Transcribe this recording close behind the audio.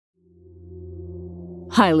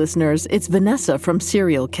Hi, listeners. It's Vanessa from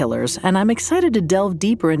Serial Killers, and I'm excited to delve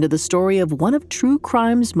deeper into the story of one of true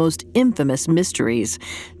crime's most infamous mysteries.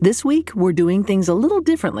 This week, we're doing things a little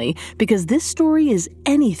differently because this story is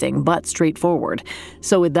anything but straightforward.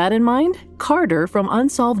 So with that in mind, Carter from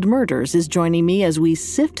Unsolved Murders is joining me as we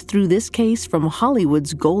sift through this case from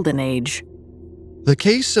Hollywood's golden age. The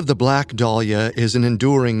case of the Black Dahlia is an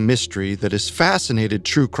enduring mystery that has fascinated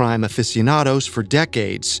true crime aficionados for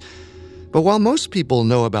decades. But while most people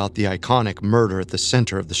know about the iconic murder at the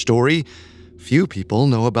center of the story, few people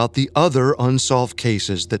know about the other unsolved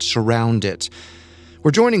cases that surround it.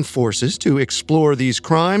 We're joining forces to explore these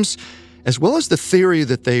crimes, as well as the theory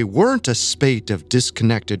that they weren't a spate of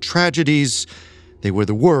disconnected tragedies, they were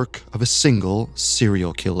the work of a single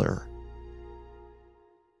serial killer.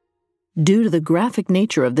 Due to the graphic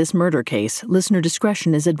nature of this murder case, listener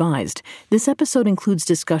discretion is advised. This episode includes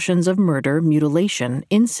discussions of murder, mutilation,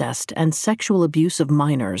 incest, and sexual abuse of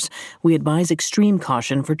minors. We advise extreme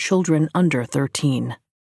caution for children under 13.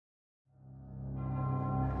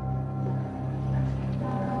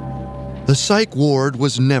 The psych ward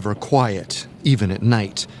was never quiet, even at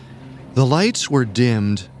night. The lights were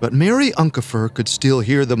dimmed, but Mary Unkefer could still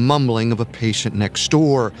hear the mumbling of a patient next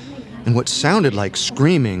door and what sounded like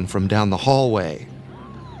screaming from down the hallway.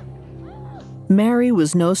 Mary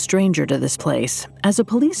was no stranger to this place. As a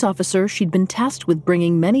police officer, she'd been tasked with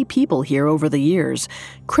bringing many people here over the years,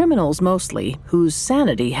 criminals mostly, whose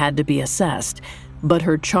sanity had to be assessed. But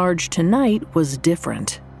her charge tonight was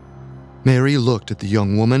different. Mary looked at the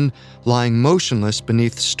young woman, lying motionless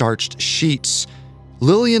beneath starched sheets.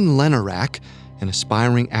 Lillian Lenarak, an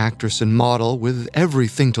aspiring actress and model with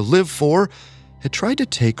everything to live for, had tried to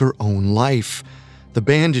take her own life. The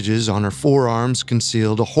bandages on her forearms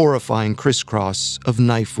concealed a horrifying crisscross of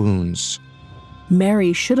knife wounds.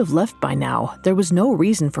 Mary should have left by now. There was no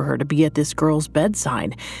reason for her to be at this girl's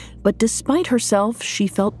bedside. But despite herself, she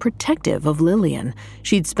felt protective of Lillian.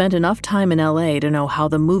 She'd spent enough time in LA to know how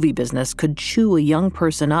the movie business could chew a young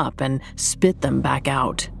person up and spit them back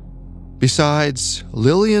out. Besides,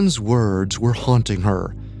 Lillian's words were haunting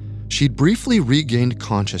her. She'd briefly regained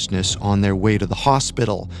consciousness on their way to the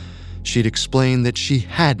hospital. She'd explained that she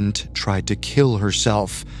hadn't tried to kill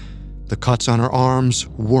herself. The cuts on her arms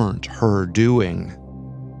weren't her doing.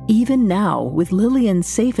 Even now, with Lillian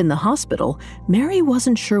safe in the hospital, Mary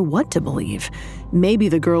wasn't sure what to believe. Maybe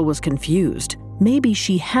the girl was confused. Maybe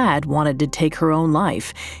she had wanted to take her own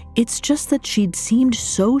life. It's just that she'd seemed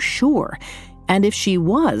so sure. And if she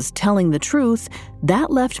was telling the truth, that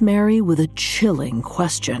left Mary with a chilling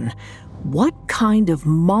question. What kind of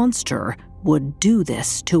monster would do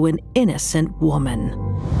this to an innocent woman?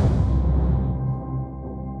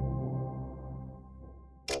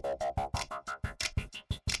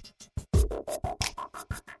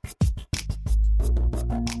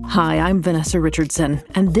 Hi, I'm Vanessa Richardson,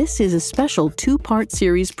 and this is a special two-part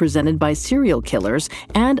series presented by Serial Killers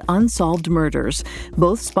and Unsolved Murders,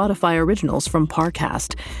 both Spotify originals from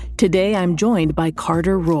Parcast. Today, I'm joined by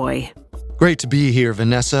Carter Roy. Great to be here,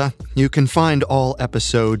 Vanessa. You can find all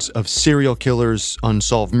episodes of Serial Killers,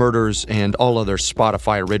 Unsolved Murders, and all other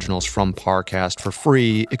Spotify originals from Parcast for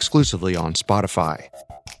free, exclusively on Spotify.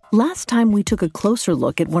 Last time we took a closer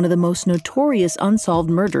look at one of the most notorious unsolved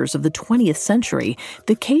murders of the 20th century,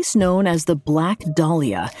 the case known as the Black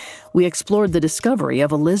Dahlia. We explored the discovery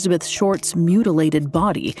of Elizabeth Short's mutilated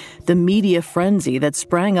body, the media frenzy that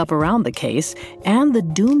sprang up around the case, and the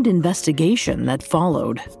doomed investigation that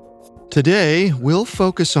followed. Today, we'll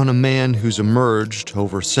focus on a man who's emerged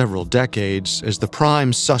over several decades as the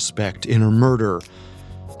prime suspect in her murder,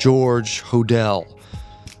 George Hodel.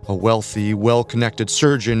 A wealthy, well-connected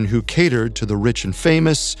surgeon who catered to the rich and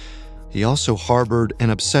famous, he also harbored an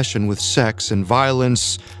obsession with sex and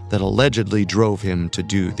violence that allegedly drove him to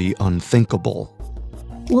do the unthinkable.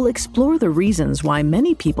 We'll explore the reasons why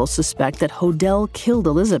many people suspect that Hodel killed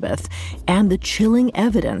Elizabeth and the chilling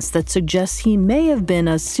evidence that suggests he may have been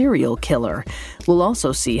a serial killer. We'll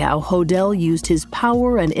also see how Hodel used his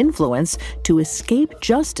power and influence to escape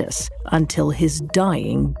justice until his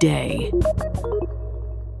dying day.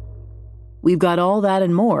 We've got all that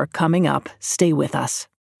and more coming up. Stay with us.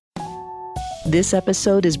 This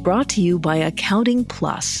episode is brought to you by Accounting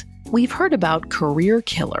Plus. We've heard about career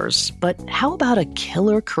killers, but how about a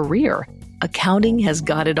killer career? Accounting has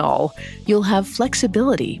got it all. You'll have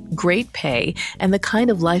flexibility, great pay, and the kind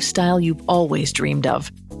of lifestyle you've always dreamed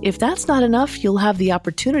of. If that's not enough, you'll have the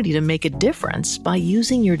opportunity to make a difference by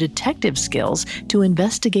using your detective skills to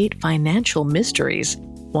investigate financial mysteries.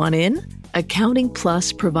 Want in? Accounting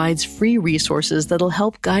Plus provides free resources that'll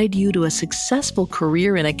help guide you to a successful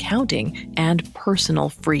career in accounting and personal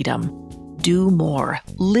freedom. do more,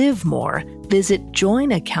 live more. Visit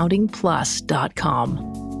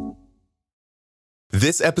joinaccountingplus.com.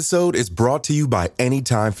 This episode is brought to you by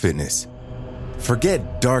Anytime Fitness.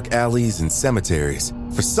 Forget dark alleys and cemeteries.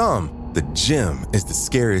 For some, the gym is the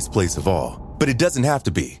scariest place of all, but it doesn't have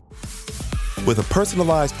to be. With a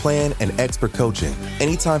personalized plan and expert coaching,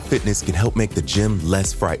 Anytime Fitness can help make the gym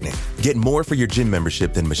less frightening. Get more for your gym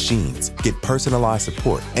membership than machines. Get personalized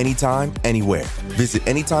support anytime, anywhere. Visit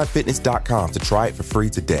AnytimeFitness.com to try it for free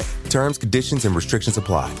today. Terms, conditions, and restrictions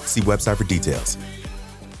apply. See website for details.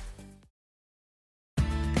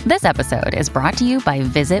 This episode is brought to you by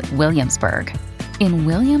Visit Williamsburg. In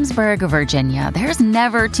Williamsburg, Virginia, there's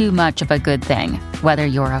never too much of a good thing. Whether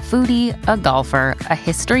you're a foodie, a golfer, a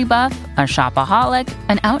history buff, a shopaholic,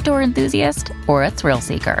 an outdoor enthusiast, or a thrill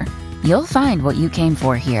seeker, you'll find what you came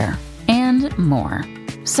for here and more.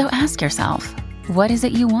 So ask yourself, what is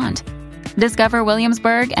it you want? Discover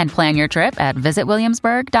Williamsburg and plan your trip at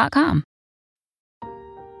visitwilliamsburg.com.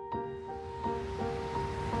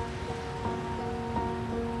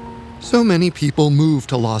 So many people move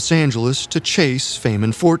to Los Angeles to chase fame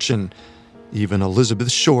and fortune. Even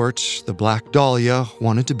Elizabeth Short, the Black Dahlia,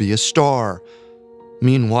 wanted to be a star.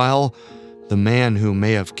 Meanwhile, the man who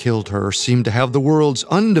may have killed her seemed to have the world's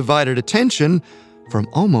undivided attention from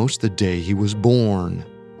almost the day he was born.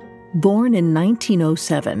 Born in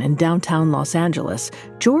 1907 in downtown Los Angeles,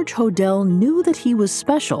 George Hodel knew that he was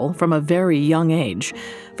special from a very young age.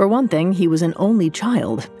 For one thing, he was an only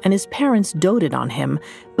child, and his parents doted on him,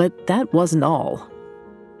 but that wasn't all.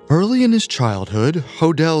 Early in his childhood,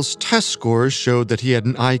 Hodel's test scores showed that he had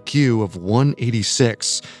an IQ of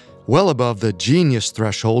 186, well above the genius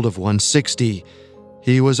threshold of 160.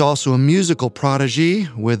 He was also a musical prodigy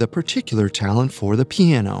with a particular talent for the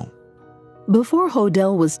piano. Before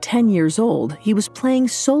Hodel was 10 years old, he was playing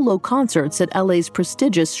solo concerts at LA's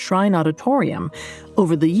prestigious Shrine Auditorium.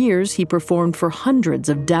 Over the years, he performed for hundreds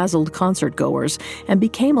of dazzled concertgoers and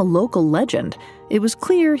became a local legend. It was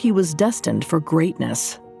clear he was destined for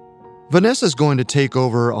greatness. Vanessa's going to take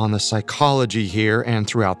over on the psychology here and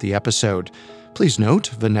throughout the episode. Please note,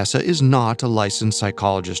 Vanessa is not a licensed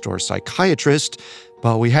psychologist or psychiatrist,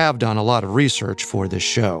 but we have done a lot of research for this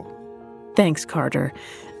show. Thanks, Carter.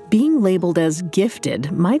 Being labeled as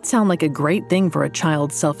gifted might sound like a great thing for a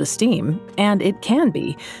child's self-esteem, and it can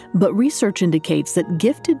be, but research indicates that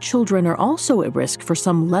gifted children are also at risk for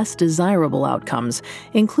some less desirable outcomes,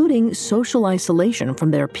 including social isolation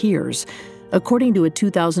from their peers. According to a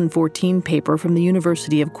 2014 paper from the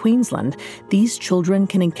University of Queensland, these children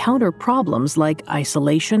can encounter problems like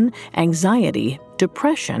isolation, anxiety,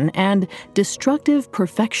 depression, and destructive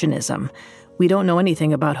perfectionism. We don't know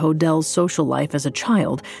anything about Hodel's social life as a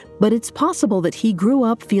child, but it's possible that he grew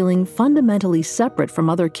up feeling fundamentally separate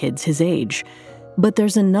from other kids his age. But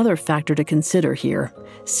there's another factor to consider here.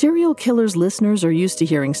 Serial killers' listeners are used to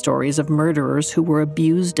hearing stories of murderers who were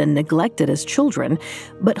abused and neglected as children,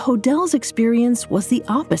 but Hodel's experience was the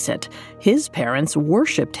opposite. His parents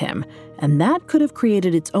worshipped him, and that could have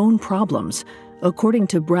created its own problems. According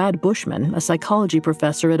to Brad Bushman, a psychology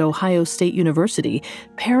professor at Ohio State University,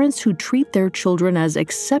 parents who treat their children as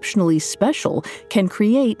exceptionally special can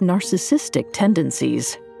create narcissistic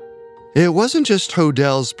tendencies. It wasn't just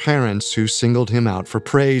Hodel's parents who singled him out for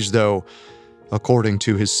praise, though. According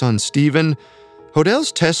to his son Stephen,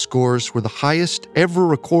 Hodel's test scores were the highest ever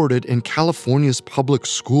recorded in California's public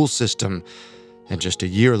school system. And just a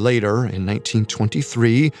year later, in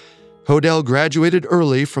 1923, Hodel graduated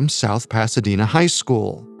early from South Pasadena High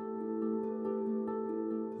School.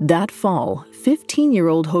 That fall,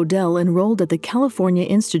 15-year-old Hodel enrolled at the California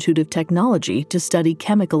Institute of Technology to study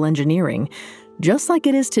chemical engineering. Just like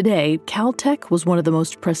it is today, Caltech was one of the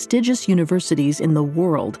most prestigious universities in the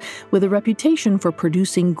world, with a reputation for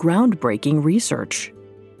producing groundbreaking research.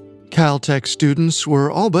 Caltech students were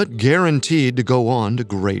all but guaranteed to go on to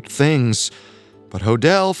great things. But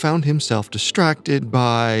Hodel found himself distracted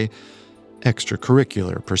by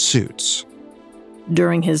extracurricular pursuits.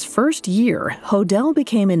 During his first year, Hodel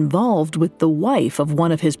became involved with the wife of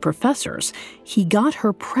one of his professors. He got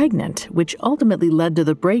her pregnant, which ultimately led to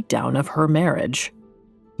the breakdown of her marriage.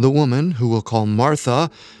 The woman, who we'll call Martha,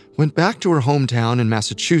 went back to her hometown in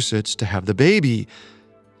Massachusetts to have the baby.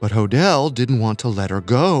 But Hodel didn't want to let her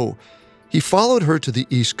go. He followed her to the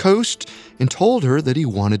East Coast and told her that he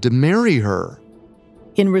wanted to marry her.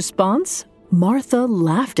 In response, Martha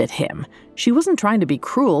laughed at him. She wasn't trying to be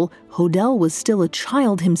cruel. Hodel was still a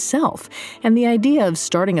child himself, and the idea of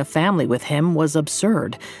starting a family with him was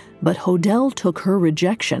absurd. But Hodel took her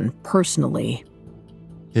rejection personally.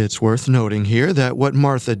 It's worth noting here that what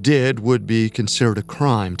Martha did would be considered a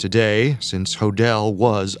crime today, since Hodel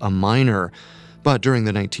was a minor. But during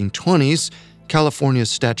the 1920s, California's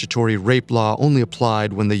statutory rape law only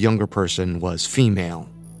applied when the younger person was female.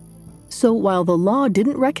 So while the law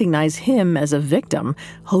didn't recognize him as a victim,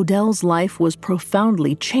 Hodel's life was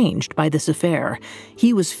profoundly changed by this affair.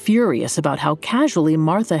 He was furious about how casually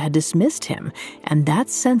Martha had dismissed him, and that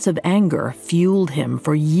sense of anger fueled him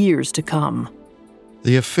for years to come.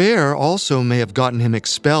 The affair also may have gotten him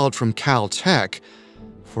expelled from Caltech.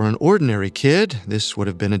 For an ordinary kid, this would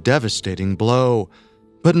have been a devastating blow.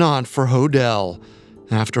 But not for Hodel.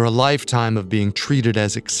 After a lifetime of being treated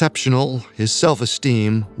as exceptional, his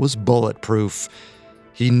self-esteem was bulletproof.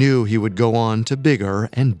 He knew he would go on to bigger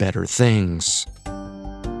and better things.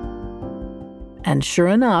 And sure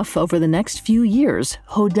enough, over the next few years,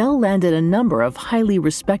 Hodel landed a number of highly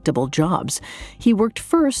respectable jobs. He worked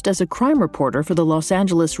first as a crime reporter for the Los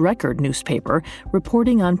Angeles Record newspaper,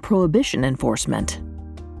 reporting on prohibition enforcement.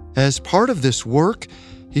 As part of this work,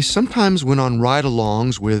 he sometimes went on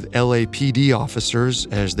ride-alongs with LAPD officers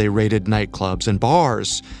as they raided nightclubs and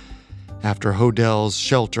bars. After Hodel's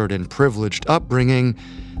sheltered and privileged upbringing,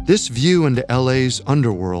 this view into LA's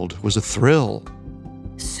underworld was a thrill.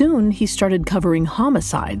 Soon, he started covering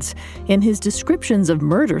homicides. In his descriptions of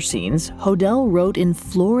murder scenes, Hodel wrote in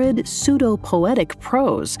florid, pseudo-poetic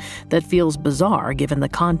prose that feels bizarre given the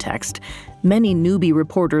context. Many newbie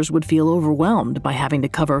reporters would feel overwhelmed by having to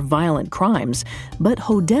cover violent crimes, but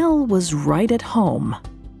Hodel was right at home.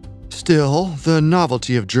 Still, the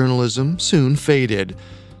novelty of journalism soon faded.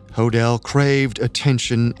 Hodel craved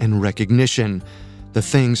attention and recognition, the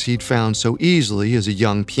things he'd found so easily as a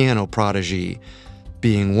young piano prodigy.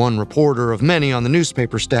 Being one reporter of many on the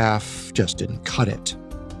newspaper staff just didn't cut it.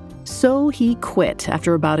 So he quit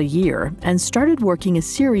after about a year and started working a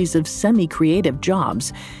series of semi-creative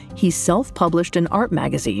jobs. He self-published an art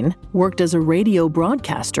magazine, worked as a radio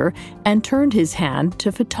broadcaster, and turned his hand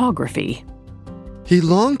to photography. He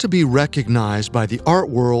longed to be recognized by the art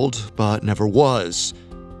world, but never was.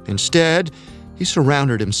 Instead, he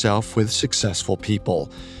surrounded himself with successful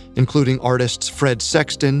people, including artists Fred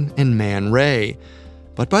Sexton and Man Ray.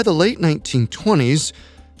 But by the late 1920s,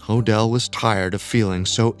 Hodel was tired of feeling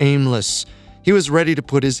so aimless. He was ready to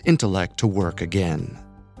put his intellect to work again.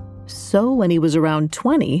 So when he was around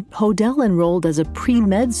 20, Hodel enrolled as a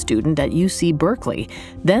pre-med student at UC Berkeley,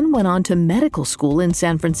 then went on to medical school in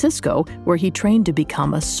San Francisco, where he trained to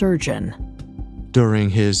become a surgeon. During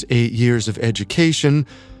his 8 years of education,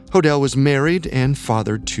 Hodel was married and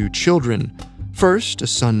fathered 2 children. First, a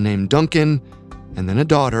son named Duncan, and then a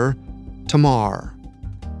daughter, Tamar.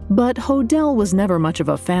 But Hodel was never much of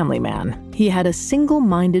a family man. He had a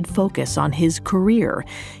single-minded focus on his career.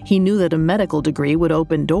 He knew that a medical degree would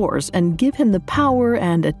open doors and give him the power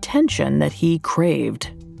and attention that he craved.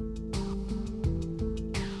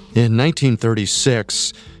 In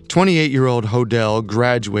 1936, 28-year-old Hodel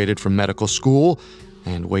graduated from medical school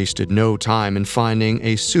and wasted no time in finding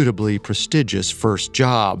a suitably prestigious first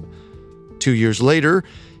job. 2 years later,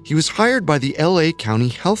 he was hired by the LA County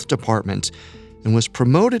Health Department and was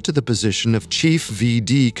promoted to the position of Chief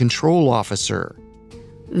VD Control Officer.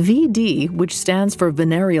 VD, which stands for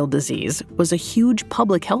venereal disease, was a huge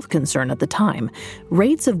public health concern at the time.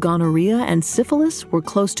 Rates of gonorrhea and syphilis were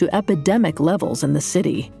close to epidemic levels in the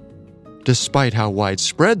city. Despite how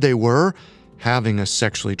widespread they were, having a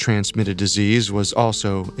sexually transmitted disease was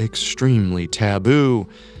also extremely taboo.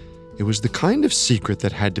 It was the kind of secret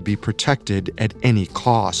that had to be protected at any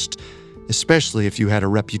cost, especially if you had a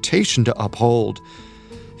reputation to uphold.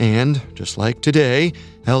 And, just like today,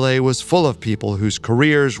 LA was full of people whose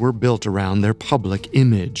careers were built around their public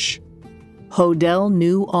image. Hodel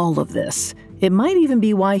knew all of this. It might even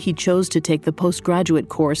be why he chose to take the postgraduate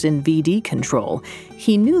course in VD control.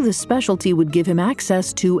 He knew the specialty would give him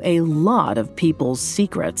access to a lot of people's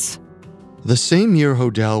secrets. The same year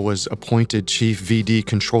Hodel was appointed Chief VD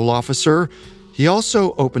Control Officer, he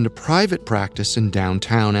also opened a private practice in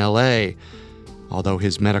downtown LA. Although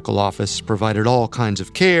his medical office provided all kinds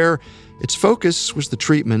of care, its focus was the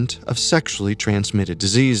treatment of sexually transmitted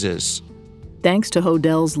diseases. Thanks to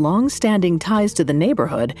Hodel's long-standing ties to the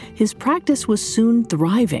neighborhood, his practice was soon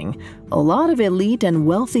thriving. A lot of elite and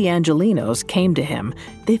wealthy Angelenos came to him.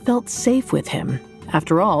 They felt safe with him.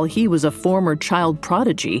 After all, he was a former child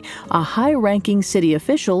prodigy, a high-ranking city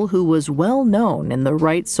official who was well known in the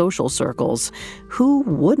right social circles. Who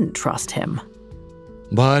wouldn't trust him?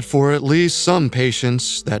 But for at least some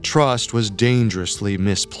patients, that trust was dangerously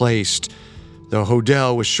misplaced. Though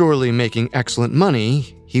Hodel was surely making excellent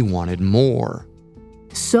money, he wanted more.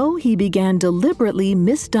 So he began deliberately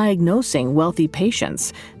misdiagnosing wealthy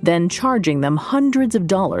patients, then charging them hundreds of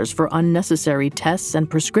dollars for unnecessary tests and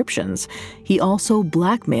prescriptions. He also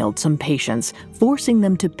blackmailed some patients, forcing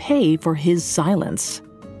them to pay for his silence.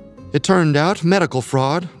 It turned out medical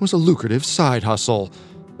fraud was a lucrative side hustle,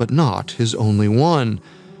 but not his only one.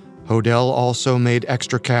 Hodel also made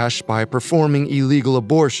extra cash by performing illegal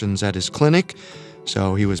abortions at his clinic,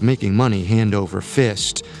 so he was making money hand over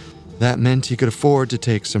fist. That meant he could afford to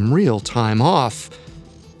take some real time off,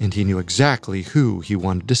 and he knew exactly who he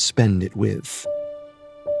wanted to spend it with.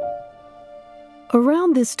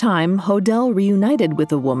 Around this time, Hodel reunited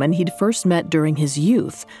with a woman he'd first met during his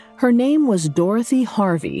youth. Her name was Dorothy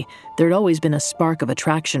Harvey. There'd always been a spark of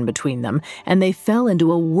attraction between them, and they fell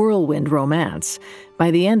into a whirlwind romance. By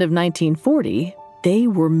the end of 1940, they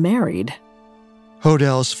were married.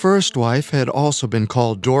 Hodel's first wife had also been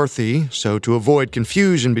called Dorothy, so to avoid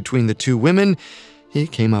confusion between the two women, he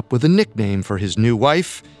came up with a nickname for his new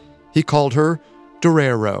wife. He called her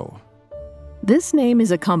Dorero. This name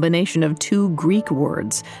is a combination of two Greek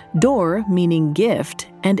words, dor meaning gift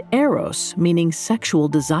and eros meaning sexual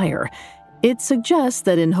desire. It suggests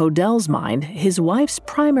that in Hodel's mind, his wife's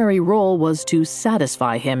primary role was to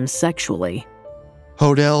satisfy him sexually.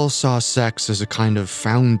 Hodel saw sex as a kind of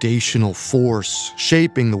foundational force,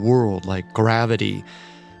 shaping the world like gravity.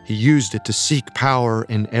 He used it to seek power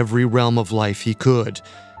in every realm of life he could,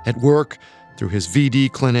 at work, through his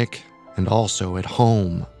VD clinic, and also at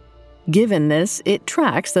home. Given this, it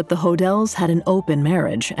tracks that the Hodels had an open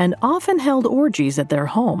marriage and often held orgies at their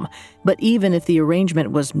home. But even if the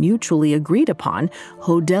arrangement was mutually agreed upon,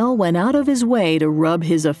 Hodel went out of his way to rub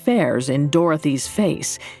his affairs in Dorothy's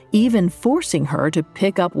face, even forcing her to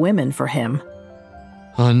pick up women for him.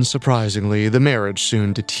 Unsurprisingly, the marriage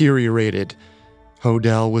soon deteriorated.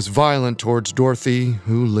 Hodel was violent towards Dorothy,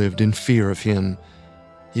 who lived in fear of him.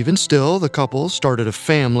 Even still, the couple started a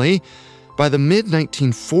family. By the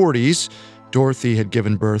mid-1940s, Dorothy had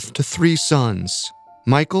given birth to 3 sons,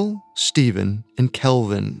 Michael, Stephen, and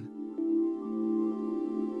Kelvin.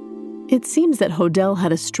 It seems that Hodel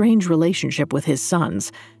had a strange relationship with his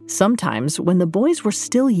sons. Sometimes, when the boys were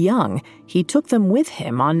still young, he took them with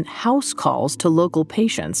him on house calls to local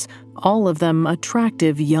patients, all of them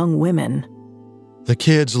attractive young women. The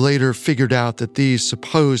kids later figured out that these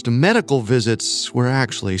supposed medical visits were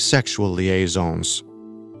actually sexual liaisons.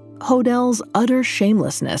 Hodel's utter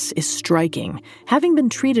shamelessness is striking. Having been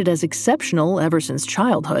treated as exceptional ever since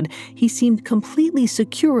childhood, he seemed completely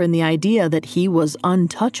secure in the idea that he was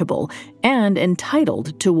untouchable and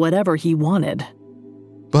entitled to whatever he wanted.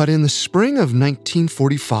 But in the spring of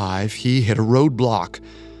 1945, he hit a roadblock.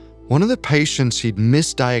 One of the patients he'd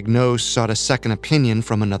misdiagnosed sought a second opinion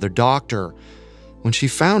from another doctor. When she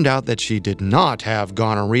found out that she did not have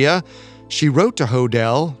gonorrhea, she wrote to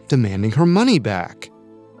Hodel demanding her money back.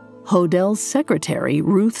 Hodel's secretary,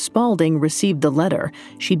 Ruth Spaulding, received the letter.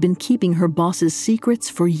 She'd been keeping her boss's secrets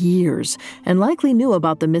for years and likely knew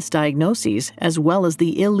about the misdiagnoses as well as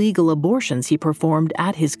the illegal abortions he performed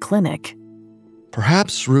at his clinic.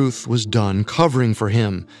 Perhaps Ruth was done covering for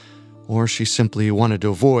him, or she simply wanted to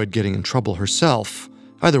avoid getting in trouble herself.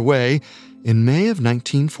 Either way, in May of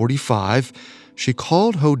 1945, she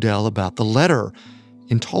called Hodel about the letter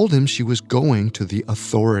and told him she was going to the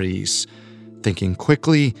authorities. Thinking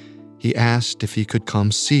quickly, he asked if he could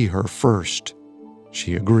come see her first.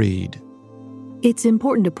 She agreed. It's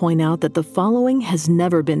important to point out that the following has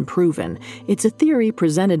never been proven. It's a theory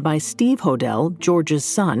presented by Steve Hodel, George's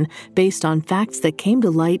son, based on facts that came to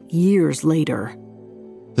light years later.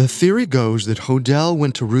 The theory goes that Hodel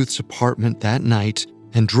went to Ruth's apartment that night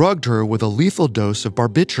and drugged her with a lethal dose of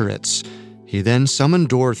barbiturates. He then summoned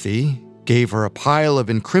Dorothy, gave her a pile of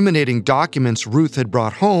incriminating documents Ruth had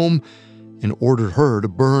brought home, and ordered her to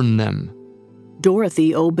burn them.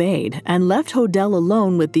 Dorothy obeyed and left Hodel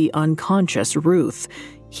alone with the unconscious Ruth.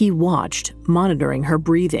 He watched, monitoring her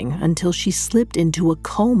breathing until she slipped into a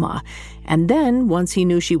coma. And then, once he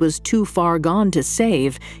knew she was too far gone to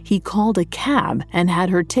save, he called a cab and had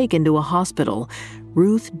her taken to a hospital.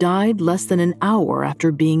 Ruth died less than an hour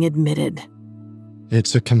after being admitted.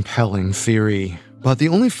 It's a compelling theory, but the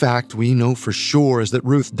only fact we know for sure is that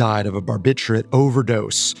Ruth died of a barbiturate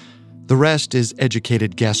overdose. The rest is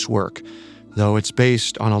educated guesswork, though it's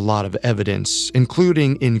based on a lot of evidence,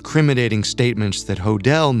 including incriminating statements that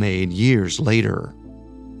Hodel made years later.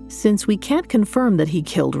 Since we can't confirm that he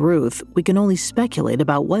killed Ruth, we can only speculate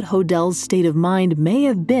about what Hodel's state of mind may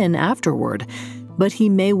have been afterward. But he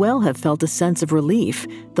may well have felt a sense of relief.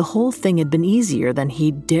 The whole thing had been easier than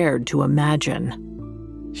he'd dared to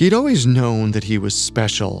imagine. He'd always known that he was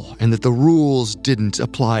special and that the rules didn't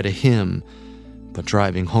apply to him. But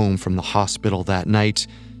driving home from the hospital that night,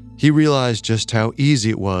 he realized just how easy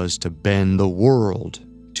it was to bend the world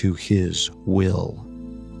to his will.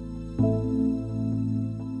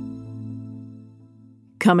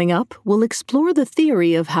 Coming up, we'll explore the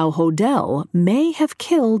theory of how Hodel may have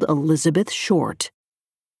killed Elizabeth Short.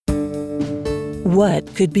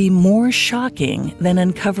 What could be more shocking than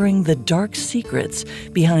uncovering the dark secrets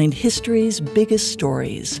behind history's biggest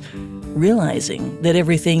stories? Realizing that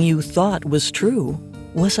everything you thought was true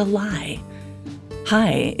was a lie.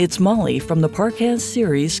 Hi, it's Molly from the Parcast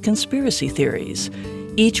series Conspiracy Theories.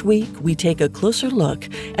 Each week, we take a closer look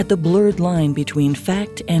at the blurred line between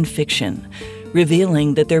fact and fiction,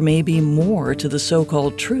 revealing that there may be more to the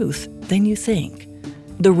so-called truth than you think.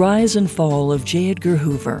 The rise and fall of J. Edgar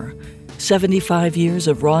Hoover, 75 years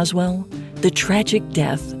of Roswell, the tragic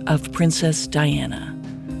death of Princess Diana.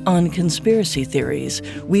 On Conspiracy Theories,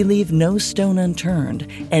 we leave no stone unturned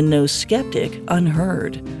and no skeptic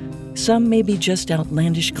unheard. Some may be just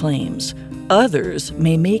outlandish claims. Others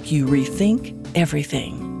may make you rethink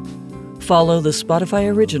everything. Follow the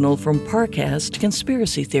Spotify original from Parcast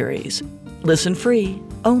Conspiracy Theories. Listen free,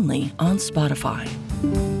 only on Spotify.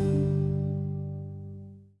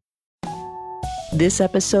 This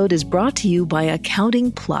episode is brought to you by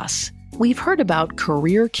Accounting Plus. We've heard about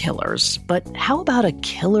career killers, but how about a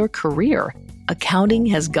killer career? Accounting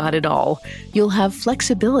has got it all. You'll have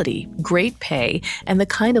flexibility, great pay, and the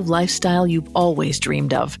kind of lifestyle you've always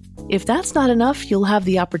dreamed of. If that's not enough, you'll have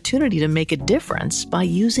the opportunity to make a difference by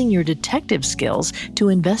using your detective skills to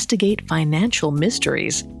investigate financial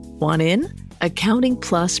mysteries. Want in? Accounting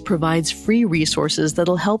Plus provides free resources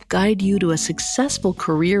that'll help guide you to a successful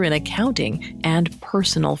career in accounting and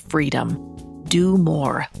personal freedom. Do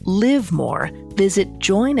more. Live more. Visit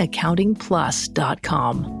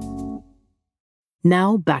joinaccountingplus.com.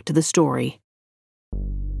 Now back to the story.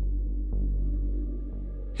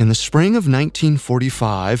 In the spring of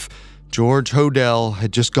 1945, George Hodel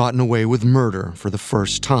had just gotten away with murder for the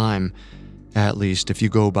first time, at least if you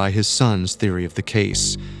go by his son's theory of the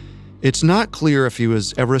case. It's not clear if he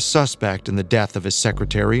was ever a suspect in the death of his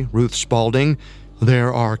secretary, Ruth Spaulding.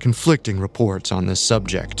 There are conflicting reports on this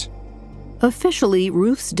subject. Officially,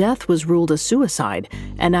 Ruth's death was ruled a suicide,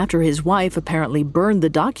 and after his wife apparently burned the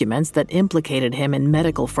documents that implicated him in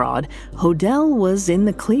medical fraud, Hodel was in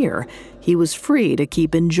the clear. He was free to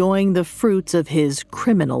keep enjoying the fruits of his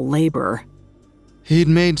criminal labor. He'd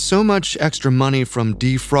made so much extra money from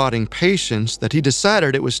defrauding patients that he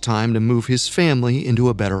decided it was time to move his family into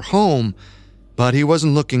a better home. But he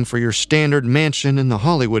wasn't looking for your standard mansion in the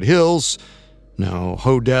Hollywood Hills. No,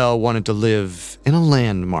 Hodel wanted to live in a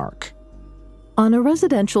landmark. On a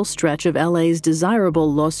residential stretch of LA's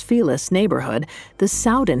desirable Los Feliz neighborhood, the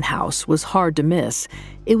Sowden House was hard to miss.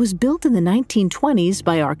 It was built in the 1920s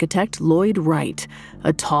by architect Lloyd Wright,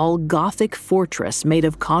 a tall Gothic fortress made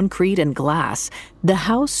of concrete and glass. The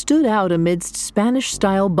house stood out amidst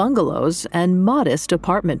Spanish-style bungalows and modest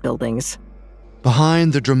apartment buildings.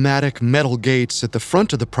 Behind the dramatic metal gates at the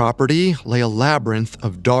front of the property lay a labyrinth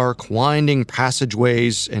of dark, winding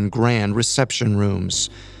passageways and grand reception rooms.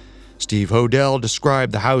 Steve Hodel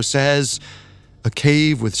described the house as a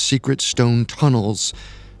cave with secret stone tunnels,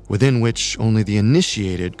 within which only the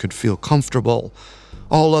initiated could feel comfortable.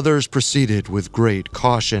 All others proceeded with great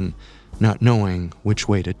caution, not knowing which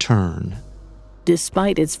way to turn.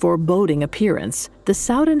 Despite its foreboding appearance, the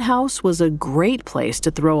Sowden House was a great place to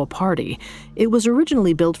throw a party. It was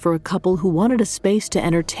originally built for a couple who wanted a space to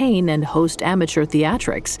entertain and host amateur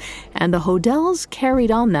theatrics, and the Hodels carried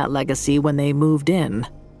on that legacy when they moved in.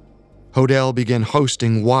 Hodel began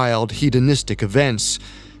hosting wild, hedonistic events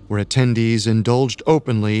where attendees indulged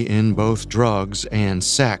openly in both drugs and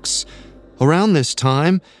sex. Around this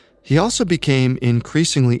time, he also became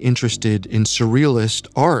increasingly interested in surrealist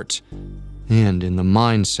art and in the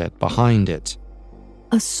mindset behind it.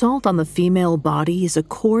 Assault on the female body is a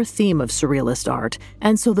core theme of surrealist art,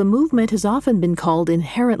 and so the movement has often been called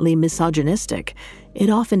inherently misogynistic. It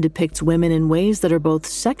often depicts women in ways that are both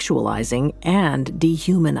sexualizing and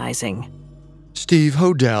dehumanizing. Steve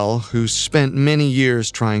Hodel, who spent many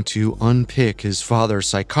years trying to unpick his father's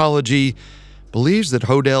psychology, believes that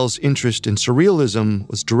Hodel's interest in surrealism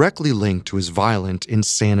was directly linked to his violent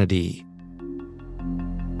insanity.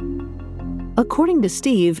 According to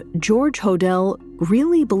Steve, George Hodel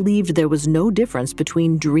really believed there was no difference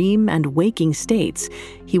between dream and waking states.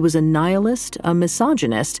 He was a nihilist, a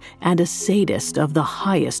misogynist, and a sadist of the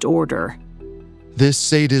highest order. This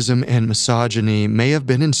sadism and misogyny may have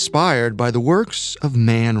been inspired by the works of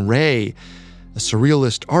Man Ray, a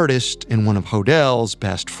surrealist artist and one of Hodel's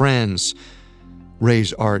best friends.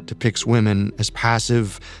 Ray's art depicts women as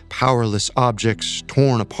passive, powerless objects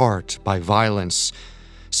torn apart by violence.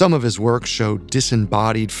 Some of his works show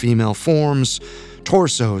disembodied female forms,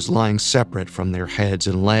 torsos lying separate from their heads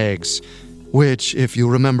and legs, which, if you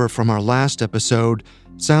remember from our last episode,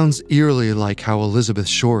 sounds eerily like how Elizabeth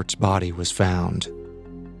Short's body was found.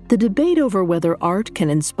 The debate over whether art can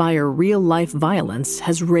inspire real-life violence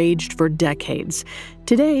has raged for decades.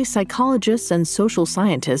 Today, psychologists and social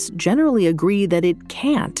scientists generally agree that it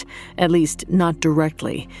can't, at least not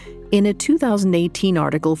directly. In a 2018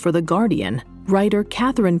 article for The Guardian, writer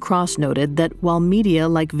Catherine Cross noted that while media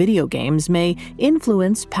like video games may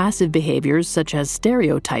influence passive behaviors such as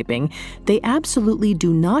stereotyping, they absolutely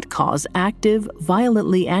do not cause active,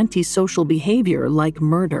 violently antisocial behavior like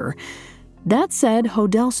murder. That said,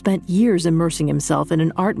 Hodel spent years immersing himself in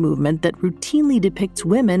an art movement that routinely depicts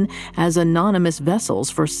women as anonymous vessels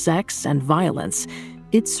for sex and violence.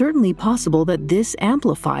 It's certainly possible that this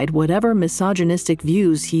amplified whatever misogynistic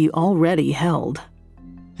views he already held.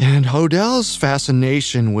 And Hodel's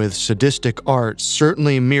fascination with sadistic art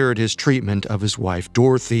certainly mirrored his treatment of his wife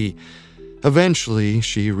Dorothy. Eventually,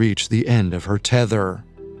 she reached the end of her tether.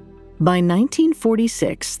 By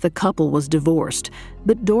 1946, the couple was divorced,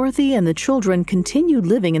 but Dorothy and the children continued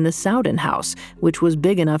living in the Sowden house, which was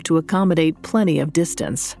big enough to accommodate plenty of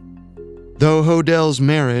distance. Though Hodel's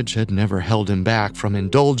marriage had never held him back from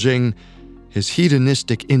indulging, his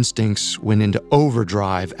hedonistic instincts went into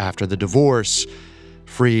overdrive after the divorce.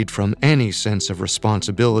 Freed from any sense of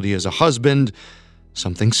responsibility as a husband,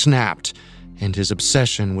 something snapped, and his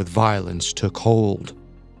obsession with violence took hold.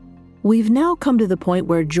 We've now come to the point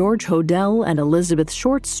where George Hodel and Elizabeth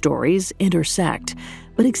Short's stories intersect,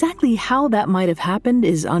 but exactly how that might have happened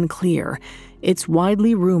is unclear. It's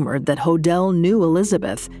widely rumored that Hodel knew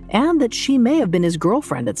Elizabeth and that she may have been his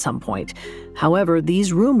girlfriend at some point. However,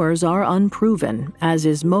 these rumors are unproven, as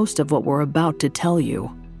is most of what we're about to tell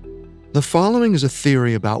you. The following is a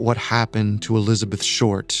theory about what happened to Elizabeth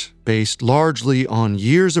Short, based largely on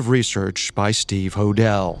years of research by Steve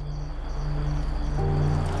Hodel.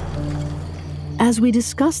 As we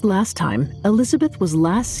discussed last time, Elizabeth was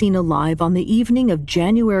last seen alive on the evening of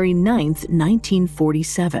January 9th,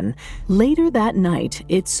 1947. Later that night,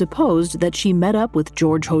 it's supposed that she met up with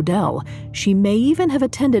George Hodel. She may even have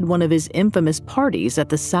attended one of his infamous parties at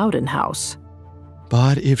the Sowden house.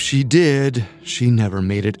 But if she did, she never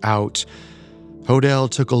made it out. Hodel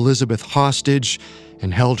took Elizabeth hostage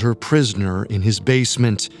and held her prisoner in his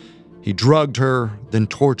basement. He drugged her, then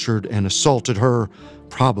tortured and assaulted her,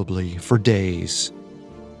 probably for days.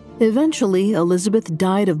 Eventually, Elizabeth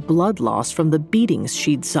died of blood loss from the beatings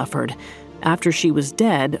she'd suffered. After she was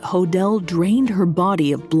dead, Hodel drained her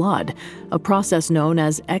body of blood, a process known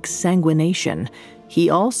as exsanguination. He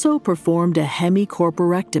also performed a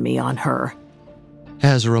hemicorporectomy on her.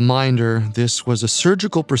 As a reminder, this was a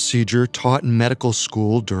surgical procedure taught in medical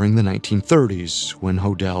school during the 1930s, when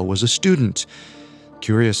Hodel was a student.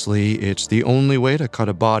 Curiously, it's the only way to cut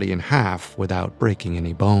a body in half without breaking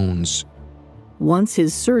any bones. Once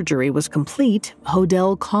his surgery was complete,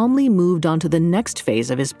 Hodel calmly moved on to the next phase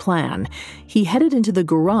of his plan. He headed into the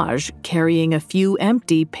garage, carrying a few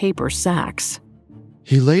empty paper sacks.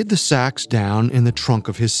 He laid the sacks down in the trunk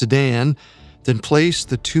of his sedan, then placed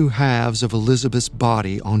the two halves of Elizabeth's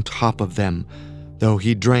body on top of them. Though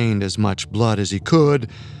he drained as much blood as he could,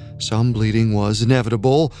 some bleeding was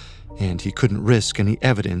inevitable, and he couldn't risk any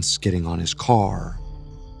evidence getting on his car.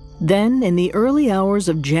 Then, in the early hours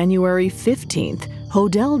of January 15th,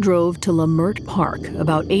 Hodel drove to Lamert Park,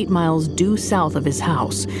 about 8 miles due south of his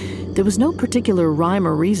house. There was no particular rhyme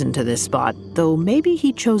or reason to this spot, though maybe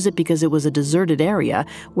he chose it because it was a deserted area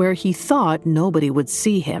where he thought nobody would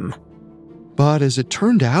see him. But as it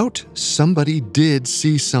turned out, somebody did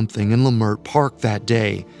see something in Lamert Park that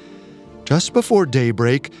day. Just before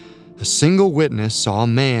daybreak, a single witness saw a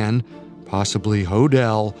man, possibly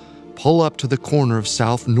Hodel, pull up to the corner of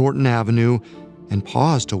South Norton Avenue and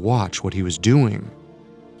pause to watch what he was doing.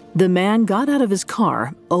 The man got out of his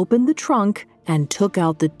car, opened the trunk, and took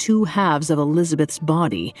out the two halves of Elizabeth's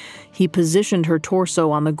body. He positioned her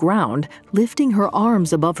torso on the ground, lifting her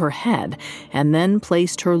arms above her head, and then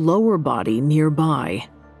placed her lower body nearby.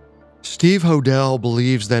 Steve Hodel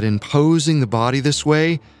believes that in posing the body this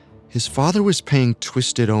way, his father was paying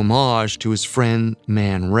twisted homage to his friend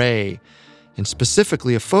Man Ray, and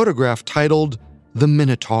specifically a photograph titled The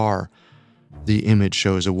Minotaur. The image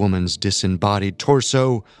shows a woman's disembodied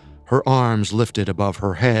torso, her arms lifted above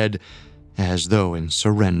her head, as though in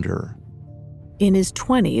surrender. In his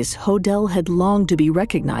 20s, Hodel had longed to be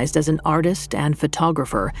recognized as an artist and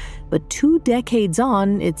photographer, but 2 decades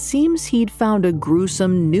on, it seems he'd found a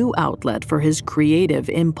gruesome new outlet for his creative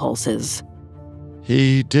impulses.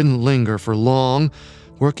 He didn't linger for long,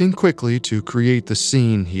 working quickly to create the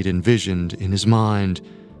scene he'd envisioned in his mind.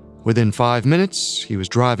 Within 5 minutes, he was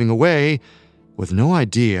driving away with no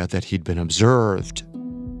idea that he'd been observed.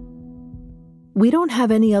 We don't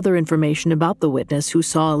have any other information about the witness who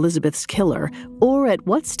saw Elizabeth's killer or at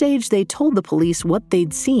what stage they told the police what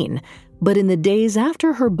they'd seen, but in the days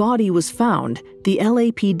after her body was found, the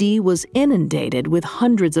LAPD was inundated with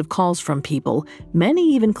hundreds of calls from people,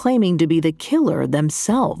 many even claiming to be the killer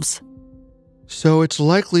themselves. So it's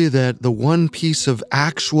likely that the one piece of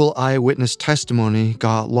actual eyewitness testimony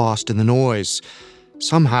got lost in the noise.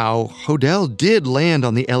 Somehow, Hodel did land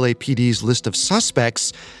on the LAPD's list of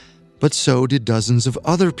suspects, but so did dozens of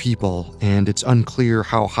other people, and it's unclear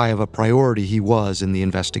how high of a priority he was in the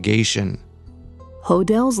investigation.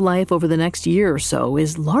 Hodel's life over the next year or so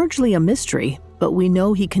is largely a mystery, but we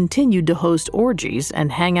know he continued to host orgies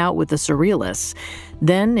and hang out with the surrealists.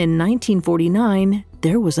 Then, in 1949,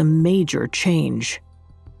 there was a major change.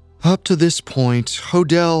 Up to this point,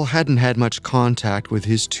 Hodel hadn't had much contact with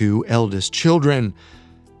his 2 eldest children,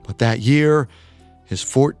 but that year, his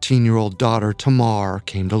 14-year-old daughter Tamar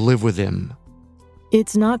came to live with him.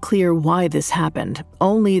 It's not clear why this happened,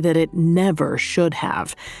 only that it never should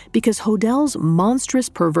have, because Hodel's monstrous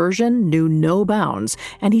perversion knew no bounds,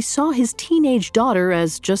 and he saw his teenage daughter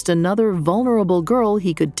as just another vulnerable girl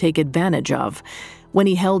he could take advantage of. When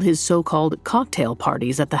he held his so-called cocktail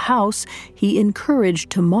parties at the house, he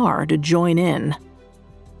encouraged Tamar to join in.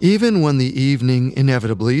 Even when the evening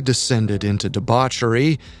inevitably descended into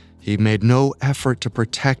debauchery, he made no effort to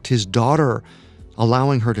protect his daughter,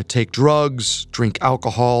 allowing her to take drugs, drink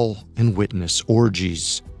alcohol, and witness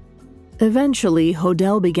orgies. Eventually,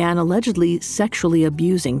 Hodel began allegedly sexually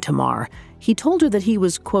abusing Tamar. He told her that he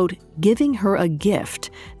was, quote, giving her a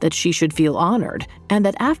gift, that she should feel honored, and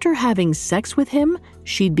that after having sex with him,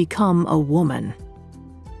 she'd become a woman.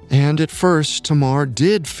 And at first, Tamar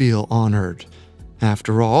did feel honored.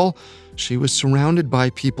 After all, she was surrounded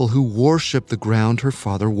by people who worshiped the ground her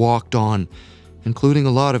father walked on, including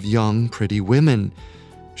a lot of young, pretty women.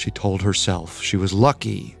 She told herself she was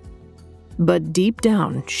lucky. But deep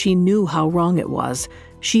down, she knew how wrong it was.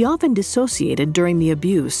 She often dissociated during the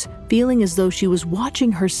abuse, feeling as though she was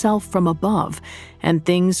watching herself from above, and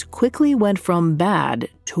things quickly went from bad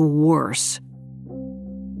to worse.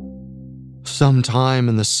 Sometime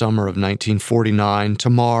in the summer of 1949,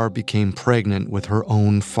 Tamar became pregnant with her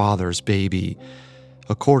own father's baby.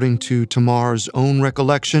 According to Tamar's own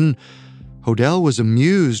recollection, Hodel was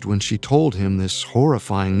amused when she told him this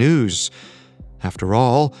horrifying news. After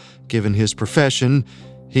all, given his profession,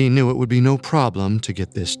 he knew it would be no problem to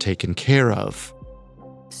get this taken care of.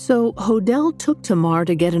 So Hodel took Tamar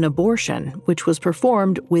to get an abortion, which was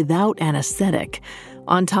performed without anesthetic.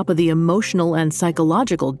 On top of the emotional and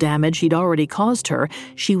psychological damage he'd already caused her,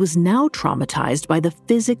 she was now traumatized by the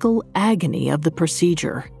physical agony of the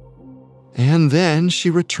procedure. And then she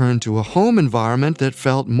returned to a home environment that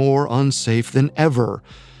felt more unsafe than ever.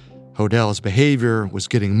 Hodel's behavior was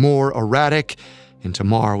getting more erratic, and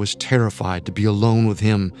Tamar was terrified to be alone with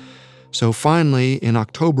him. So finally, in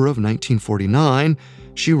October of 1949,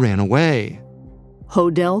 she ran away.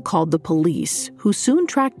 Hodel called the police, who soon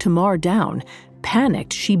tracked Tamar down.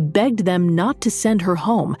 Panicked, she begged them not to send her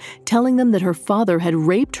home, telling them that her father had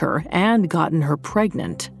raped her and gotten her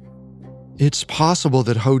pregnant. It's possible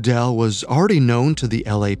that Hodel was already known to the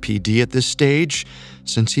LAPD at this stage,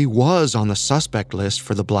 since he was on the suspect list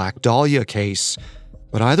for the Black Dahlia case.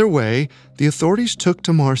 But either way, the authorities took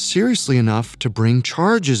Tamar seriously enough to bring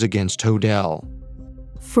charges against Hodel.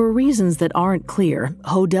 For reasons that aren't clear,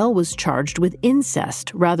 Hodel was charged with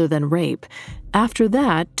incest rather than rape. After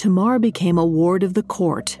that, Tamar became a ward of the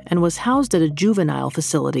court and was housed at a juvenile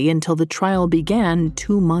facility until the trial began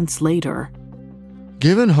 2 months later.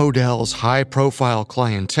 Given Hodel's high-profile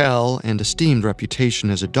clientele and esteemed reputation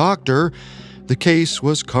as a doctor, the case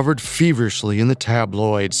was covered feverishly in the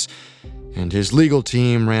tabloids, and his legal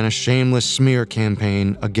team ran a shameless smear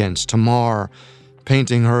campaign against Tamar,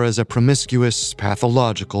 painting her as a promiscuous,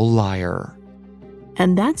 pathological liar.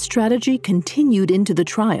 And that strategy continued into the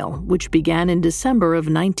trial, which began in December of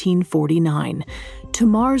 1949.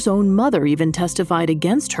 Tamar's own mother even testified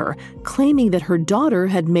against her, claiming that her daughter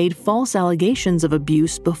had made false allegations of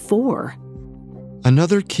abuse before.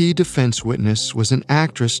 Another key defense witness was an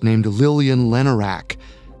actress named Lillian Lenarak.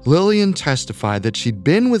 Lillian testified that she'd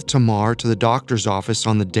been with Tamar to the doctor's office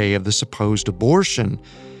on the day of the supposed abortion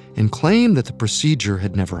and claimed that the procedure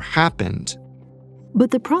had never happened.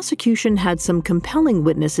 But the prosecution had some compelling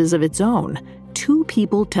witnesses of its own. 2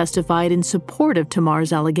 people testified in support of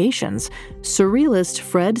Tamar's allegations, surrealist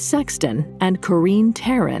Fred Sexton and Corinne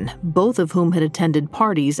Tarrin, both of whom had attended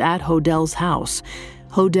parties at Hodell's house.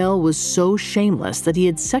 Hodell was so shameless that he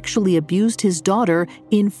had sexually abused his daughter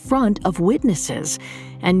in front of witnesses,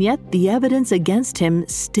 and yet the evidence against him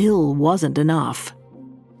still wasn't enough.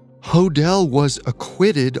 Hodell was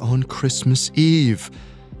acquitted on Christmas Eve.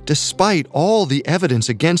 Despite all the evidence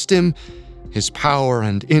against him, his power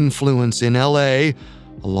and influence in L.A.,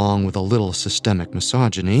 along with a little systemic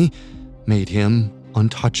misogyny, made him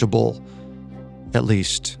untouchable. At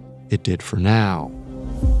least, it did for now.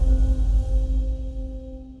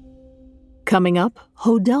 Coming up,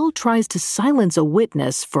 Hodell tries to silence a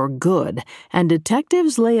witness for good, and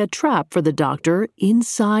detectives lay a trap for the doctor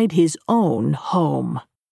inside his own home.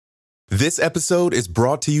 This episode is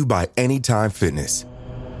brought to you by Anytime Fitness.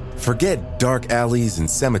 Forget dark alleys and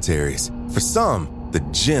cemeteries. For some, the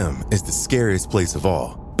gym is the scariest place of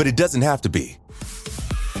all. But it doesn't have to be.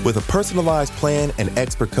 With a personalized plan and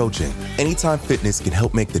expert coaching, Anytime Fitness can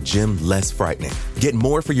help make the gym less frightening. Get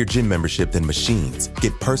more for your gym membership than machines.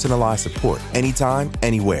 Get personalized support anytime,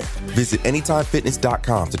 anywhere. Visit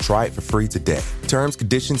AnytimeFitness.com to try it for free today. Terms,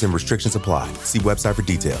 conditions, and restrictions apply. See website for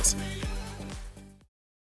details.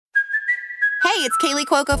 Hey, it's Kaylee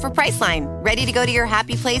Cuoco for Priceline. Ready to go to your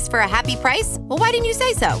happy place for a happy price? Well, why didn't you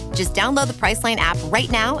say so? Just download the Priceline app right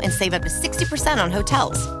now and save up to 60% on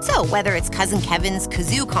hotels. So whether it's Cousin Kevin's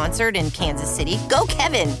Kazoo Concert in Kansas City, go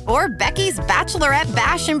Kevin, or Becky's Bachelorette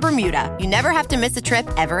Bash in Bermuda, you never have to miss a trip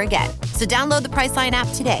ever again. So download the Priceline app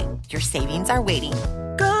today. Your savings are waiting.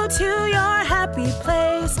 Go to your happy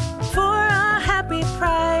place for a happy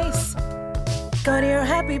price. Go to your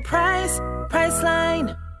happy price,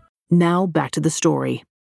 Priceline. Now back to the story.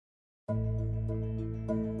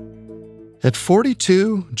 At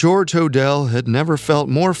 42, George Hodell had never felt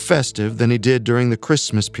more festive than he did during the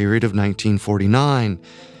Christmas period of 1949.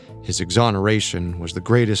 His exoneration was the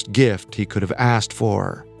greatest gift he could have asked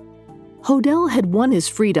for. Hodell had won his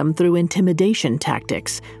freedom through intimidation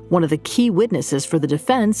tactics. One of the key witnesses for the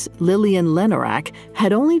defense, Lillian Lenorak,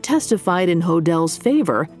 had only testified in Hodell's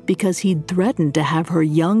favor because he'd threatened to have her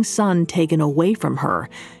young son taken away from her.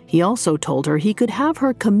 He also told her he could have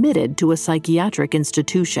her committed to a psychiatric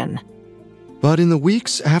institution. But in the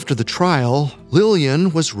weeks after the trial,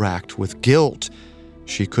 Lillian was racked with guilt.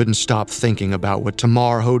 She couldn't stop thinking about what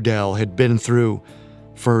Tamar Hodell had been through,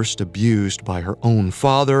 first abused by her own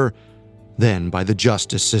father, then by the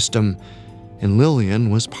justice system, and Lillian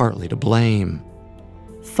was partly to blame.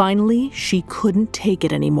 Finally, she couldn't take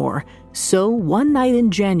it anymore. So one night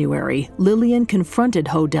in January, Lillian confronted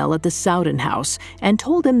Hodell at the Sowden house and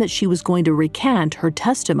told him that she was going to recant her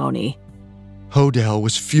testimony. Hodell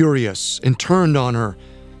was furious and turned on her.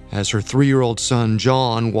 As her 3-year-old son,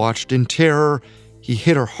 John, watched in terror, he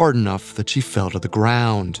hit her hard enough that she fell to the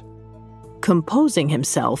ground. Composing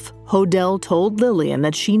himself, Hodell told Lillian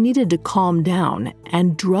that she needed to calm down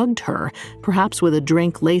and drugged her, perhaps with a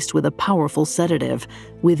drink laced with a powerful sedative.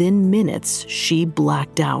 Within minutes, she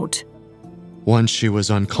blacked out. Once she was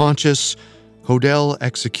unconscious, Hodell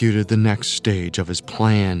executed the next stage of his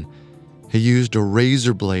plan. He used a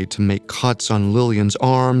razor blade to make cuts on Lillian's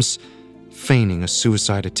arms, feigning a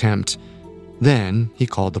suicide attempt. Then he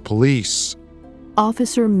called the police.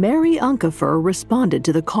 Officer Mary Unkefer responded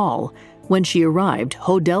to the call. When she arrived,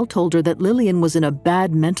 Hodell told her that Lillian was in a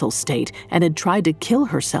bad mental state and had tried to kill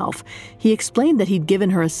herself. He explained that he'd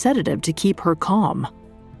given her a sedative to keep her calm.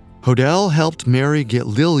 Hodell helped Mary get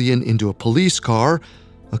Lillian into a police car,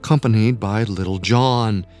 accompanied by little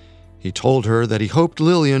John. He told her that he hoped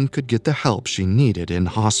Lillian could get the help she needed in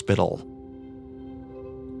hospital.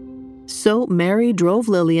 So Mary drove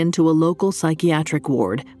Lillian to a local psychiatric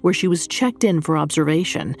ward where she was checked in for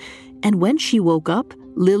observation. And when she woke up,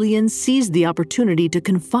 Lillian seized the opportunity to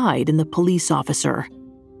confide in the police officer.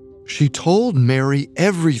 She told Mary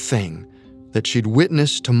everything, that she'd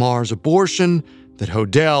witnessed Tamar's abortion, that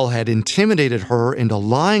Hodell had intimidated her into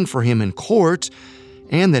lying for him in court,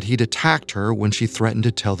 and that he'd attacked her when she threatened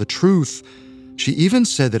to tell the truth. She even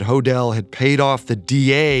said that Hodell had paid off the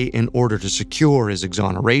DA in order to secure his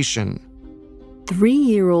exoneration.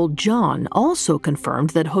 3-year-old John also confirmed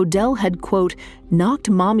that Hodell had, quote, knocked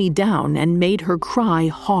Mommy down and made her cry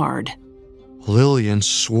hard. Lillian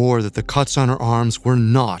swore that the cuts on her arms were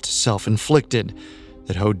not self-inflicted,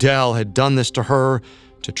 that Hodell had done this to her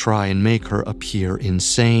to try and make her appear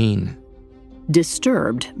insane.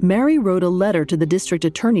 Disturbed, Mary wrote a letter to the district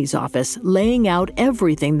attorney's office laying out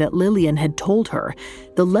everything that Lillian had told her.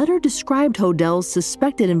 The letter described Hodell's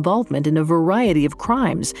suspected involvement in a variety of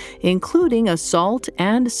crimes, including assault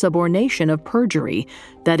and subornation of perjury,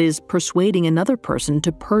 that is, persuading another person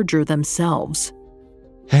to perjure themselves.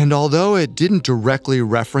 And although it didn't directly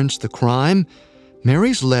reference the crime,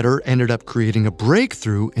 Mary's letter ended up creating a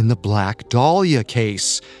breakthrough in the Black Dahlia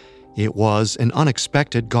case. It was an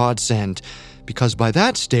unexpected godsend, because by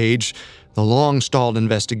that stage, the long-stalled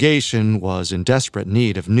investigation was in desperate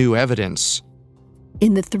need of new evidence.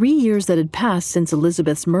 In the 3 years that had passed since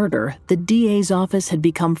Elizabeth's murder, the DA's office had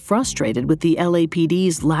become frustrated with the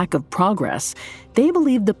LAPD's lack of progress. They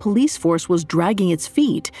believed the police force was dragging its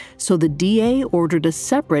feet, so the DA ordered a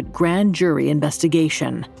separate grand jury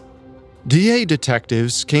investigation. DA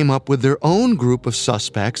detectives came up with their own group of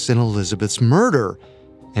suspects in Elizabeth's murder,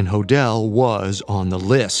 and Hodell was on the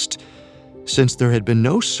list. Since there had been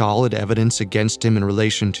no solid evidence against him in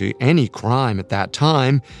relation to any crime at that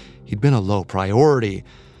time, he'd been a low priority.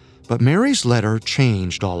 But Mary's letter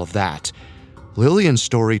changed all of that. Lillian's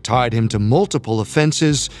story tied him to multiple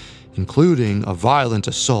offenses, including a violent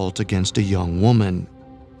assault against a young woman.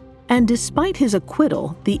 And despite his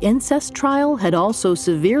acquittal, the incest trial had also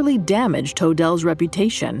severely damaged Hodell's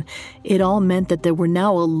reputation. It all meant that there were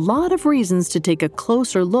now a lot of reasons to take a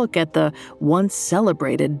closer look at the once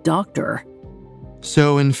celebrated doctor.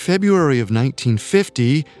 So in February of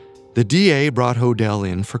 1950, the DA brought Hodell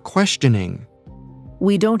in for questioning.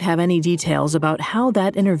 We don't have any details about how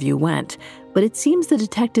that interview went, but it seems the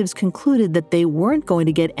detectives concluded that they weren't going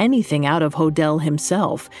to get anything out of Hodell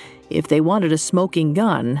himself. If they wanted a smoking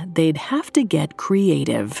gun, they'd have to get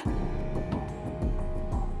creative.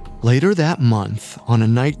 Later that month, on a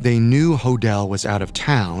night they knew Hodell was out of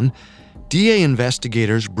town, DA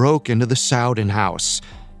investigators broke into the Sowden house.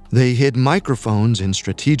 They hid microphones in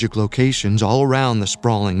strategic locations all around the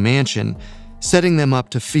sprawling mansion, setting them up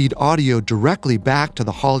to feed audio directly back to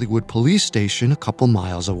the Hollywood police station a couple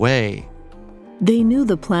miles away. They knew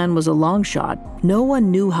the plan was a long shot. No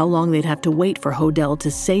one knew how long they'd have to wait for Hodell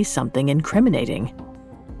to say something incriminating.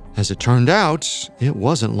 As it turned out, it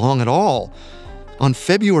wasn't long at all. On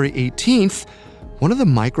February 18th, one of the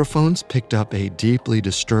microphones picked up a deeply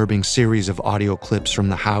disturbing series of audio clips from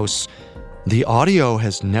the house. The audio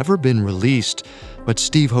has never been released, but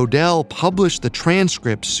Steve Hodell published the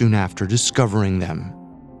transcripts soon after discovering them.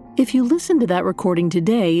 If you listen to that recording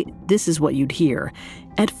today, this is what you'd hear.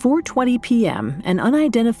 At 4:20 p.m., an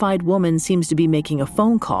unidentified woman seems to be making a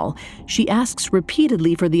phone call. She asks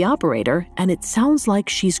repeatedly for the operator, and it sounds like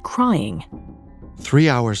she's crying. 3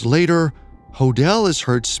 hours later, Hodell is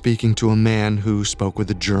heard speaking to a man who spoke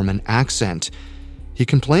with a German accent. He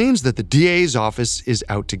complains that the DA's office is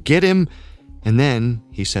out to get him, and then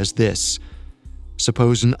he says this: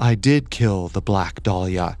 "Supposing I did kill the Black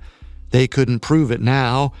Dahlia. They couldn't prove it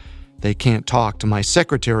now. They can't talk to my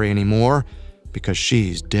secretary anymore because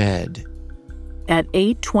she's dead." At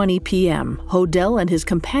 8:20 p.m., Hodell and his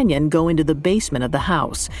companion go into the basement of the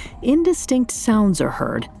house. Indistinct sounds are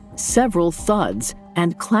heard, several thuds,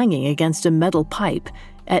 and clanging against a metal pipe.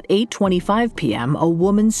 At 8:25 p.m., a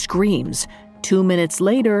woman screams. 2 minutes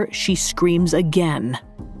later, she screams again.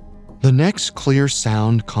 The next clear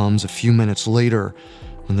sound comes a few minutes later,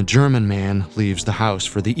 when the German man leaves the house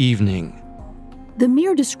for the evening. The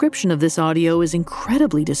mere description of this audio is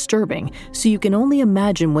incredibly disturbing, so you can only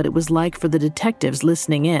imagine what it was like for the detectives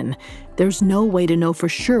listening in. There's no way to know for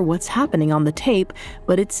sure what's happening on the tape,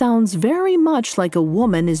 but it sounds very much like a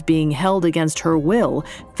woman is being held against her will,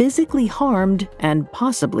 physically harmed, and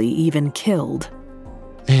possibly even killed.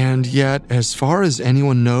 And yet, as far as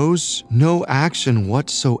anyone knows, no action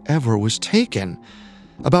whatsoever was taken.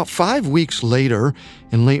 About 5 weeks later,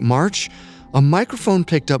 in late March, a microphone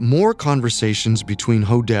picked up more conversations between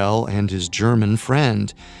Hodell and his German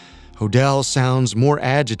friend. Hodell sounds more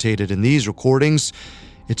agitated in these recordings.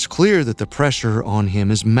 It's clear that the pressure on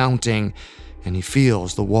him is mounting, and he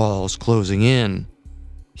feels the walls closing in.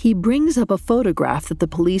 He brings up a photograph that the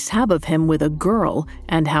police have of him with a girl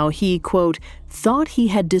and how he, quote, thought he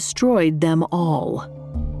had destroyed them all.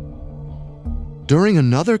 During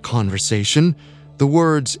another conversation, the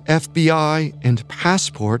words FBI and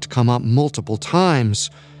passport come up multiple times.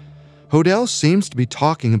 Hodell seems to be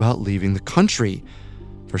talking about leaving the country.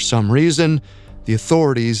 For some reason, the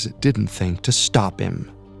authorities didn't think to stop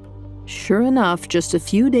him. Sure enough, just a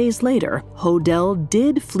few days later, Hodell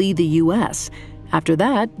did flee the U.S., After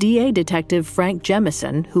that, DA Detective Frank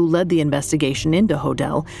Jemison, who led the investigation into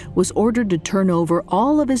Hodel, was ordered to turn over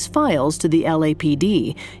all of his files to the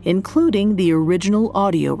LAPD, including the original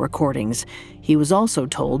audio recordings. He was also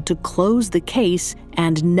told to close the case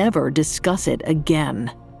and never discuss it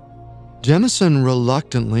again. Jemison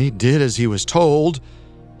reluctantly did as he was told,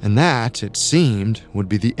 and that, it seemed, would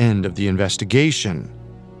be the end of the investigation.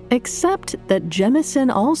 Except that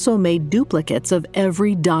Jemison also made duplicates of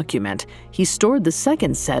every document. He stored the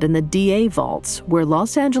second set in the DA vaults, where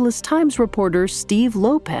Los Angeles Times reporter Steve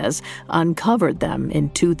Lopez uncovered them in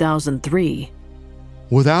 2003.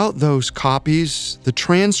 Without those copies, the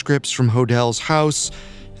transcripts from Hodel's house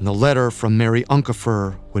and the letter from Mary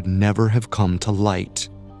Unkefer would never have come to light.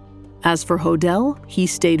 As for Hodel, he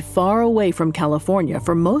stayed far away from California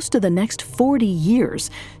for most of the next 40 years,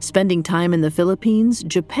 spending time in the Philippines,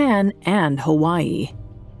 Japan, and Hawaii.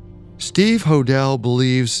 Steve Hodel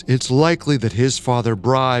believes it's likely that his father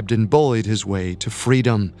bribed and bullied his way to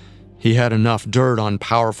freedom. He had enough dirt on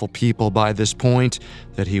powerful people by this point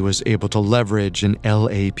that he was able to leverage an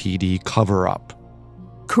LAPD cover-up.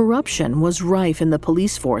 Corruption was rife in the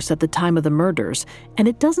police force at the time of the murders, and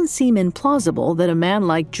it doesn't seem implausible that a man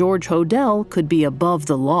like George Hodel could be above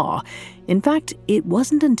the law. In fact, it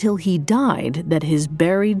wasn't until he died that his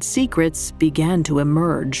buried secrets began to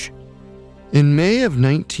emerge. In May of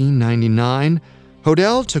 1999,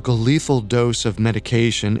 Hodel took a lethal dose of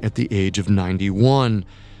medication at the age of 91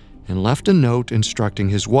 and left a note instructing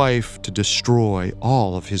his wife to destroy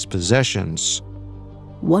all of his possessions.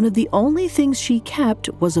 One of the only things she kept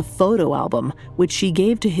was a photo album, which she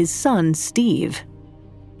gave to his son, Steve.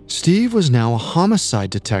 Steve was now a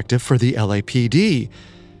homicide detective for the LAPD,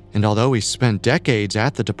 and although he spent decades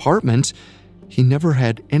at the department, he never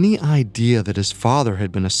had any idea that his father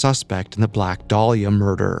had been a suspect in the Black Dahlia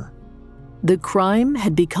murder. The crime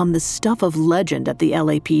had become the stuff of legend at the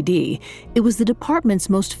LAPD. It was the department's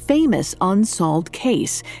most famous unsolved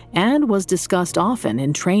case and was discussed often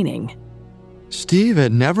in training. Steve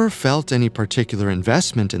had never felt any particular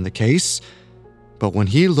investment in the case, but when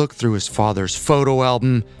he looked through his father's photo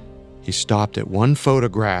album, he stopped at one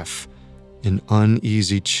photograph, an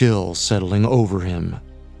uneasy chill settling over him.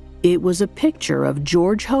 It was a picture of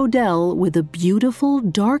George Hodel with a beautiful,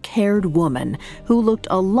 dark-haired woman who looked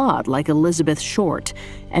a lot like Elizabeth Short.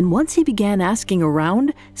 And once he began asking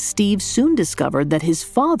around, Steve soon discovered that his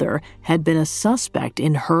father had been a suspect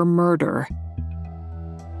in her murder.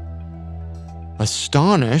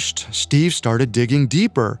 Astonished, Steve started digging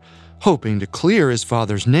deeper, hoping to clear his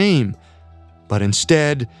father's name. But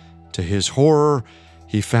instead, to his horror,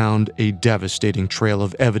 he found a devastating trail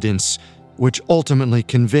of evidence, which ultimately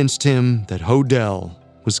convinced him that Hodel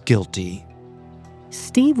was guilty.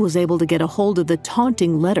 Steve was able to get a hold of the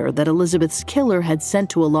taunting letter that Elizabeth's killer had sent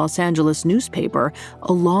to a Los Angeles newspaper,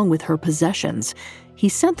 along with her possessions. He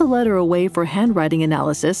sent the letter away for handwriting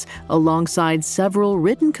analysis alongside several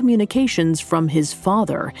written communications from his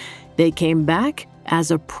father. They came back as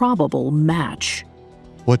a probable match.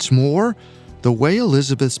 What's more, the way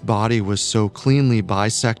Elizabeth's body was so cleanly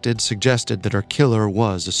bisected suggested that her killer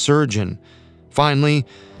was a surgeon. Finally,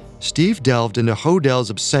 Steve delved into Hodel's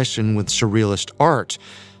obsession with surrealist art,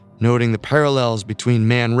 noting the parallels between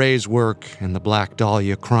Man Ray's work and the Black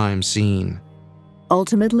Dahlia crime scene.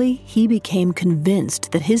 Ultimately, he became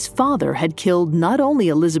convinced that his father had killed not only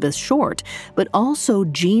Elizabeth Short, but also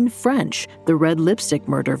Jean French, the red lipstick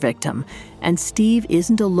murder victim. And Steve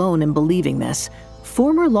isn't alone in believing this.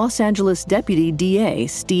 Former Los Angeles Deputy DA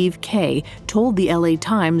Steve Kay told the LA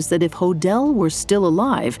Times that if Hodel were still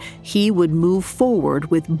alive, he would move forward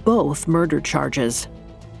with both murder charges.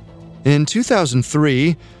 In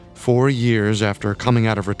 2003, 4 years after coming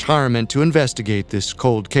out of retirement to investigate this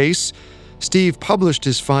cold case, Steve published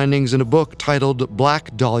his findings in a book titled Black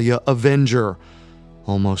Dahlia Avenger.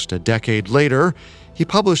 Almost a decade later, he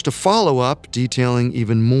published a follow-up detailing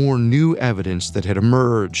even more new evidence that had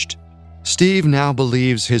emerged. Steve now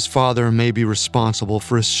believes his father may be responsible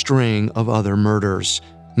for a string of other murders,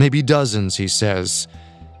 maybe dozens, he says.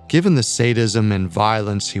 Given the sadism and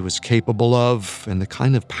violence he was capable of and the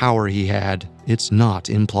kind of power he had, it's not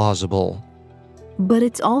implausible. But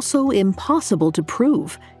it's also impossible to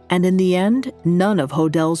prove. And in the end, none of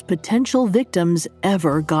Hodel's potential victims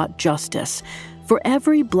ever got justice. For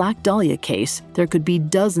every Black Dahlia case, there could be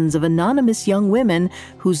dozens of anonymous young women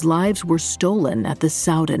whose lives were stolen at the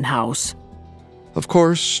Sowden house. Of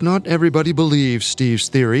course, not everybody believes Steve's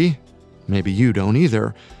theory. Maybe you don't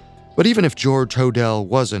either. But even if George Hodel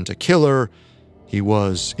wasn't a killer, he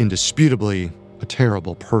was indisputably a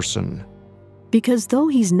terrible person. Because though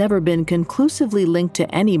he's never been conclusively linked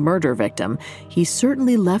to any murder victim, he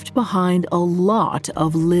certainly left behind a lot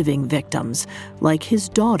of living victims, like his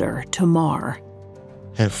daughter, Tamar.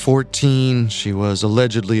 At 14, she was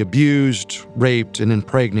allegedly abused, raped, and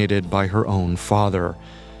impregnated by her own father.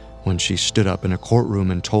 When she stood up in a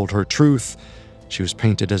courtroom and told her truth, she was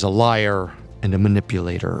painted as a liar and a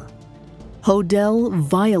manipulator. Hodel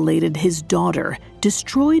violated his daughter,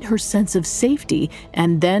 destroyed her sense of safety,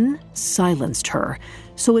 and then silenced her.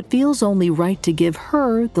 So it feels only right to give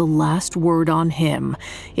her the last word on him.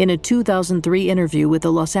 In a 2003 interview with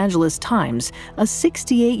the Los Angeles Times, a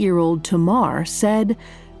 68-year-old Tamar said,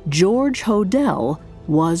 "George Hodel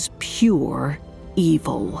was pure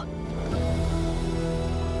evil."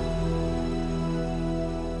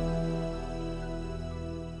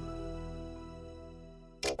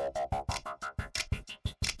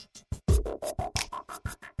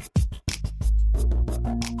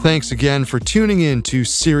 Thanks again for tuning in to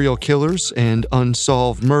Serial Killers and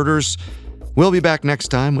Unsolved Murders. We'll be back next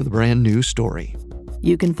time with a brand new story.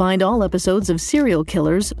 You can find all episodes of Serial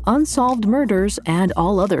Killers, Unsolved Murders, and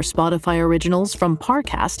all other Spotify originals from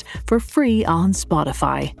Parcast for free on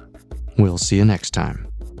Spotify. We'll see you next time.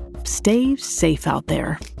 Stay safe out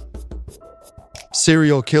there.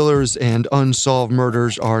 Serial Killers and Unsolved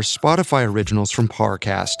Murders are Spotify originals from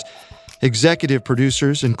Parcast. Executive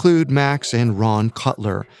producers include Max and Ron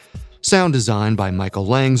Cutler. Sound design by Michael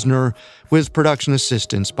Langsner, with production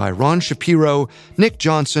assistance by Ron Shapiro, Nick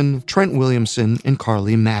Johnson, Trent Williamson, and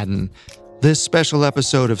Carly Madden. This special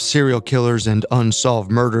episode of Serial Killers and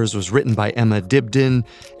Unsolved Murders was written by Emma Dibdin,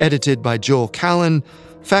 edited by Joel Callan,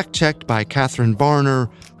 fact-checked by Catherine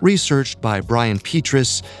Barner, researched by Brian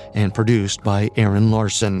Petrus, and produced by Aaron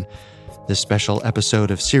Larson. This special episode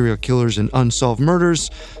of Serial Killers and Unsolved Murders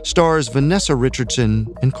stars Vanessa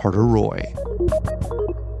Richardson and Carter Roy.